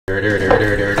Where'd you go?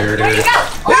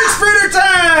 It's fritter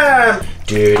time!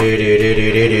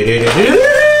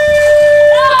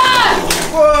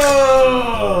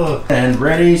 Whoa! And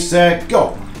ready, set,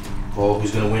 go. Oh,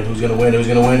 who's gonna win? Who's gonna win? Who's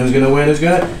gonna win? Who's gonna win? Who's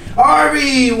gonna?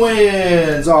 Arvy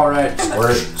wins! Alright.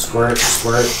 Squirt, squirt,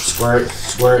 squirt, squirt,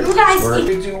 squirt, squirt.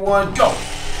 3, 2, 1, go!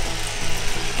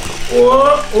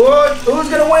 Whoa, whoa, who's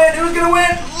gonna win? Who's gonna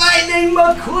win? Lightning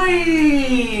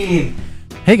Mcqueen!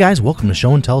 Hey guys, welcome to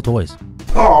Show and Tell Toys.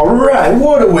 Alright,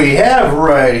 what do we have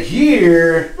right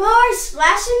here? More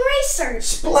splashing racers.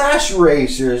 Splash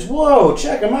racers. Whoa,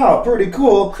 check them out. Pretty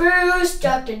cool. Cruz,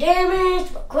 Dr. Damage,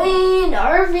 McQueen,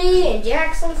 Arvy, and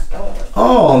Jackson Storm.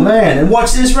 Oh man, and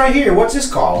what's this right here? What's this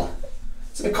called?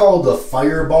 Is it called the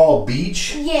Fireball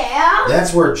Beach? Yeah.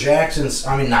 That's where not Jackson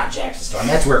Storm,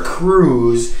 that's where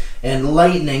Cruz and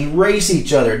Lightning race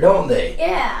each other, don't they?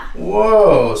 Yeah.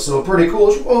 Whoa, so pretty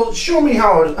cool. Well, show me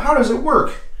how does it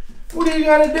work? What do you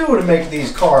gotta do to make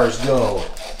these cars go?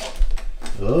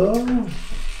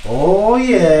 Oh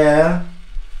yeah.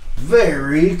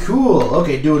 Very cool.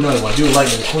 Okay, do another one. Do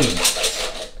Lightning McQueen.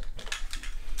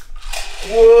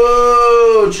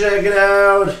 Whoa, check it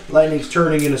out. Lightning's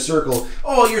turning in a circle.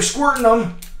 Oh, you're squirting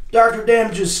them. Dr.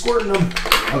 Damage is squirting them.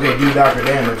 Okay, do Dr.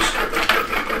 Damage.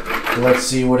 Let's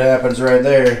see what happens right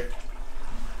there.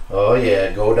 Oh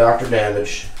yeah, go Dr.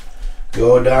 Damage.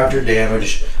 Go Dr.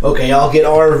 Damage. Okay, I'll get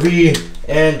Arvy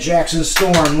and Jackson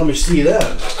Storm. Let me see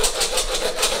them.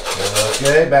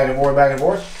 Okay, back and forth, back and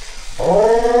forth.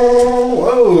 Oh,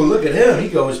 whoa, look at him. He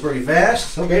goes pretty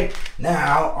fast. Okay,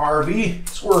 now Arvy.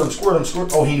 Squirt him, squirt him,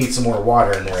 squirt. Oh, he needs some more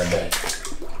water in there, I bet.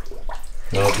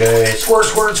 Okay, squirt,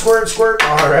 squirt, squirt, squirt.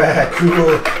 All right,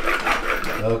 cool.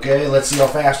 Okay, let's see how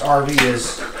fast Arvy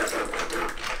is.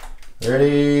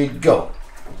 Ready, go.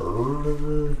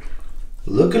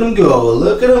 Look at him go,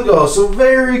 look at him go. So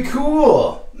very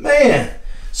cool. Man.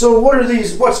 So what are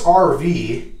these? What's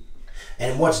RV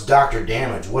and what's Dr.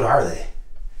 Damage? What are they?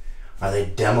 Are they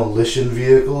demolition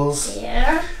vehicles?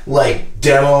 Yeah. Like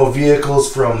demo vehicles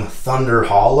from Thunder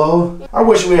Hollow? I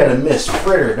wish we had a Miss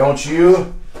Fritter, don't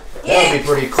you? That'd be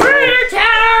pretty cool. Fritter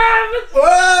time!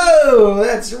 Whoa,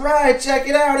 that's right. Check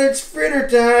it out. It's fritter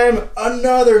time.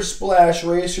 Another splash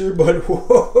racer, but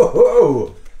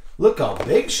whoa. Look how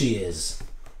big she is.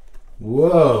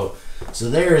 Whoa. So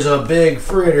there's a big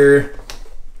fritter.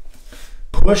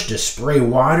 Push to spray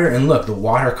water, and look, the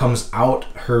water comes out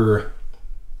her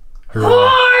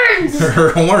horns!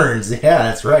 Her horns. Yeah,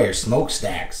 that's right, her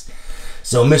smokestacks.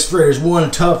 So Miss Fritter's one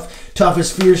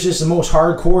toughest, fiercest, and most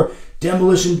hardcore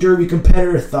demolition derby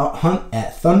competitor hunt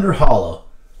at Thunder Hollow.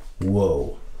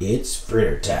 Whoa. It's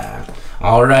fritter time.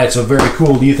 Alright, so very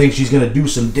cool. Do you think she's going to do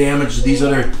some damage to these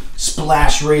other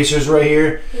splash racers right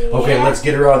here? Yeah. Okay, let's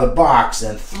get her out of the box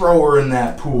and throw her in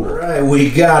that pool. Alright,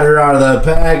 we got her out of the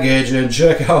package, and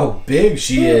check how big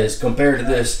she is compared to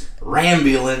this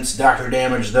Rambulance. Dr.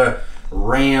 Damage, the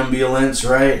Rambulance,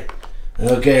 right?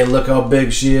 Okay, look how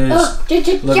big she is. Oh, look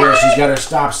at her, she's got her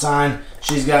stop sign.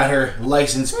 She's got her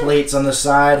license plates on the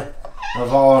side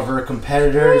of all of her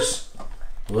competitors.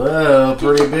 Whoa,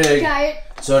 pretty big.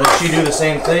 So does she do the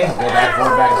same thing? Go back and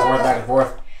forth, back and forth, back and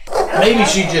forth. Maybe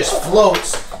she just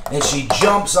floats and she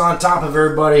jumps on top of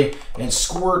everybody and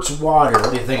squirts water.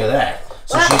 What do you think of that?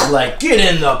 So she's like, get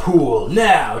in the pool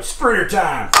now. It's fritter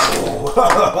time.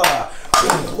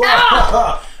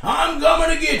 I'm coming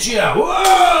to get you.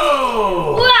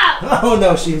 Whoa! Oh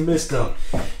no, she missed him.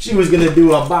 She was gonna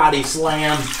do a body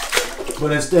slam,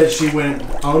 but instead she went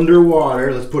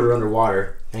underwater. Let's put her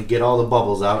underwater and get all the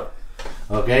bubbles out.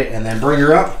 Okay, and then bring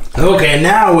her up. Okay,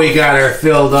 now we got her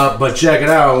filled up, but check it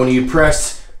out. When you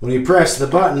press the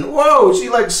button, whoa, she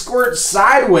like squirts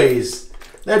sideways.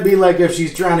 That'd be like if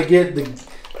she's trying to get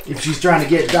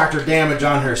Dr. Damage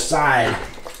on her side.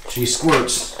 She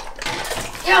squirts.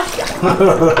 Yeah.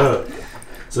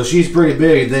 So she's pretty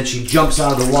big, and then she jumps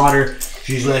out of the water.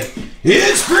 She's like,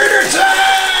 it's fritter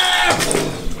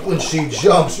time! And she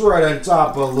jumps right on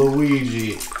top of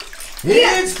Luigi.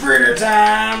 It's fritter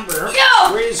time!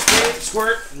 Squeeze, squeeze,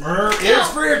 squirt. It's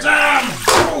fritter time!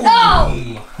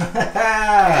 Boom!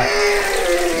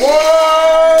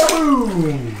 Whoa!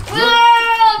 Boom!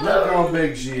 Look how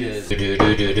big she is.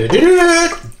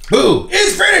 Boo!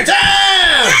 It's fritter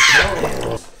time!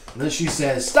 Then she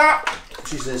says, stop!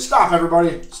 She says, stop,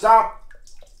 everybody. Stop.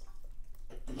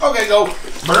 Okay, go.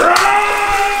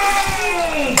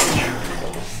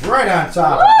 Right on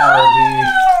top of Arvy.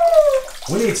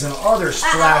 We need some other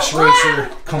splash racer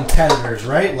competitors,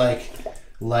 right?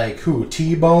 Like who?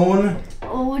 T-Bone?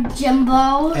 Oh,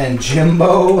 Jimbo. And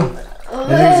Jimbo. And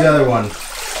who's the other one?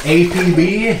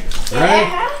 APB,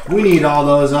 right? We need all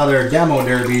those other demo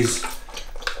derbies.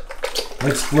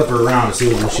 Let's flip her around and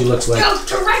see what she looks like. Go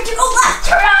to right, to go left,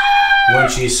 to right. When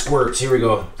she squirts. Here we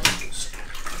go.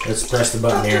 Let's press the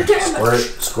button here. Squirt,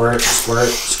 squirt, squirt,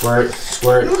 squirt,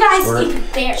 squirt, You guys squirt, need to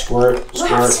bear. squirt,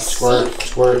 squirt, squirt,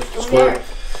 squirt, squirt.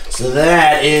 So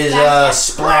that is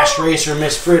Splash Racer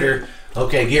Miss Fritter.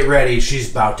 Okay, get ready.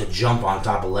 She's about to jump on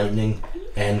top of Lightning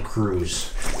and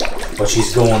Cruz. But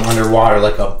she's going underwater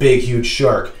like a big, huge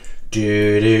shark.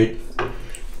 Do-do,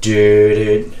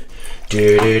 do-do,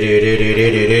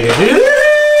 do-do-do-do-do-do-do-do.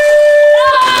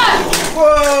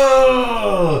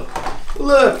 Whoa!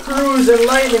 Look, Cruz and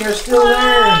Lightning are still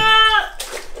there.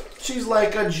 She's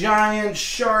like a giant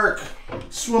shark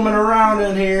swimming around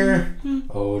in here.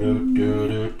 Oh, do do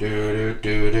do do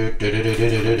do do do do do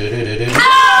do do do.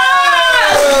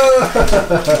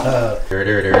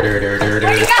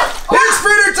 It's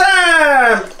Fritter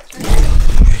time!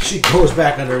 She goes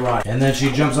back underwater, and then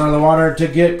she jumps out of the water to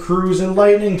get Cruz and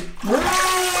Lightning.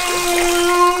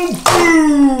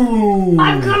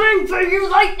 I'm coming for you,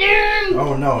 Lightning!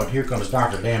 Oh no, here comes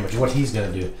Dr. Damage. What he's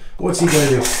gonna do? What's he gonna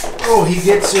do? Oh, he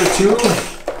gets her too?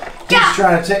 He's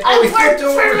trying to take... Oh, he flipped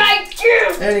over!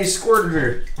 And he squirted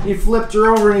her. He flipped her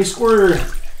over and he squirted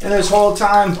her. And this whole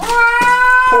time,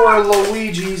 poor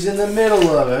Luigi's in the middle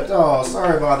of it. Oh,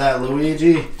 sorry about that,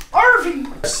 Luigi. Arvy!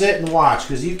 Sit and watch,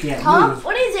 because you can't move.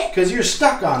 What is it? Because you're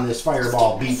stuck on this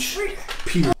fireball beach.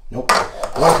 Nope.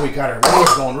 Once we got her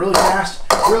wheels going really fast,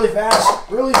 really fast,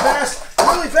 really fast,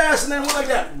 really fast, and then went like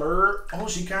that. Brr. Oh,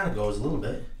 she kind of goes a little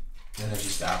bit. And then she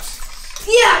stops.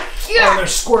 Yeah! Oh, they're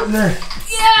squirting her.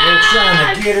 Yeah! They're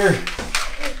trying to get her.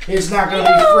 It's not going to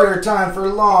be Fritter time for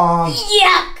long.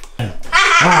 Yuck!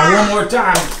 One more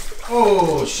time.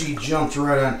 Oh, she jumped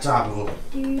right on top of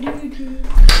him.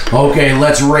 Okay,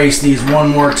 let's race these one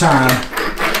more time.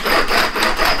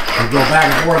 We go back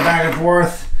and forth, back and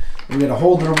forth. We're going to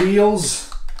hold their wheels.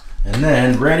 And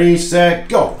then, ready, set,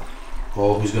 go.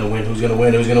 Oh, who's going to win? Who's going to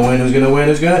win? Who's going to win? Who's going to win?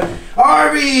 Who's going to...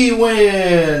 Arvy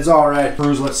wins! All right,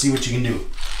 Cruz, let's see what you can do.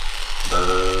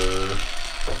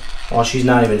 Well, she's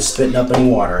not even spitting up any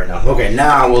water right now. Okay,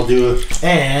 now we'll do...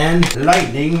 And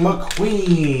Lightning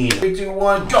McQueen. 3, 2,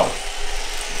 1, go.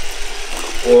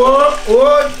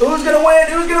 Who's going to win?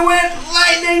 Who's going to win?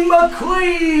 Lightning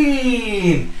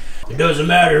McQueen! It doesn't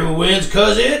matter who wins,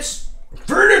 because it's...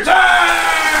 Fritter time!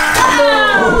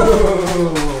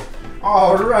 Oh.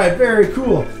 All right, very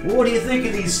cool. Well, what do you think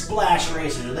of these splash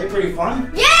racers? Are they pretty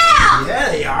fun? Yeah! Yeah,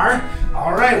 they are.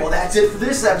 All right, well, that's it for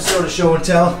this episode of Show and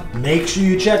Tell. Make sure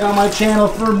you check out my channel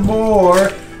for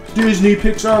more Disney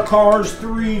Pixar Cars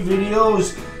 3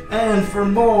 videos and for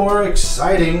more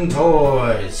exciting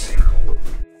toys.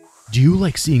 Do you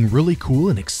like seeing really cool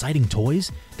and exciting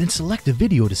toys? Then select a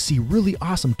video to see really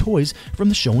awesome toys from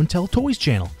the Show and Tell Toys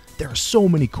channel. There are so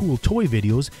many cool toy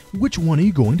videos. Which one are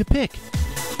you going to pick?